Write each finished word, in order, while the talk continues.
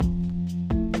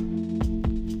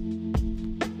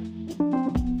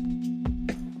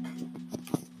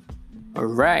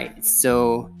Alright,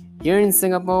 so here in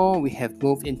Singapore, we have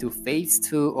moved into phase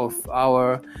 2 of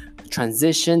our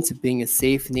transition to being a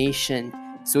safe nation.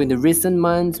 So, in the recent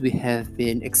months, we have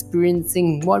been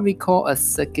experiencing what we call a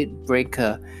circuit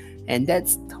breaker, and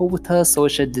that's total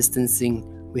social distancing.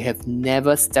 We have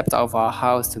never stepped out of our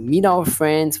house to meet our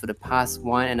friends for the past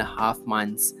 1.5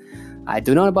 months. I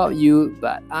don't know about you,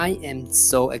 but I am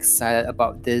so excited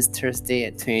about this Thursday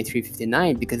at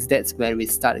 23:59 because that's when we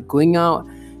start going out.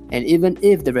 And even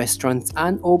if the restaurants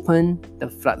aren't open, the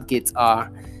floodgates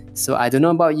are. So I don't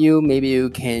know about you, maybe you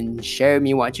can share with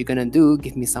me what you're gonna do,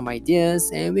 give me some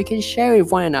ideas, and we can share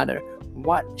with one another.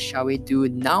 What shall we do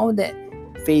now that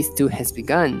phase 2 has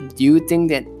begun? Do you think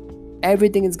that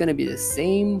everything is gonna be the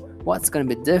same? What's gonna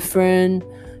be different?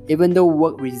 Even though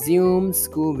work resumes,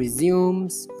 school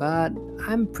resumes, but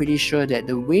I'm pretty sure that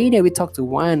the way that we talk to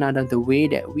one another, the way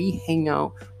that we hang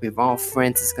out with our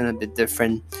friends is gonna be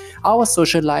different. Our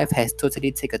social life has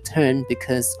totally taken a turn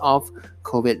because of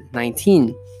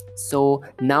COVID-19. So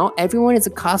now everyone is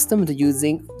accustomed to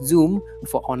using Zoom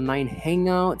for online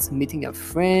hangouts, meeting their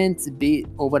friends, be it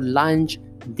over lunch,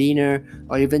 dinner,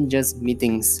 or even just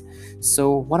meetings.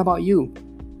 So what about you?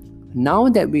 Now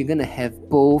that we're gonna have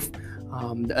both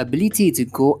the ability to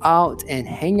go out and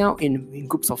hang out in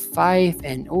groups of 5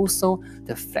 and also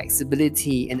the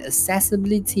flexibility and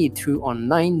accessibility through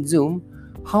online Zoom,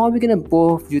 how are we going to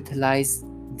both utilize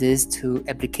these two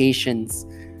applications?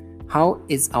 How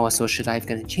is our social life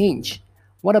going to change?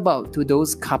 What about to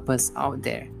those couples out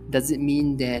there? Does it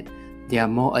mean that they are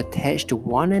more attached to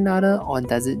one another, or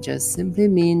does it just simply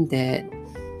mean that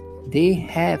they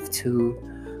have to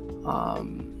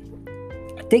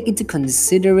take into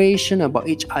consideration about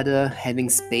each other having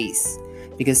space?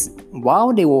 Because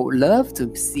while they would love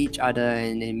to see each other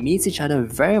and they miss each other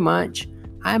very much,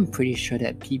 I'm pretty sure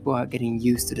that people are getting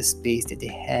used to the space that they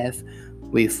have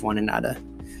with one another.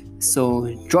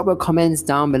 So drop your comments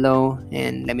down below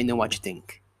and let me know what you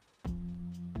think.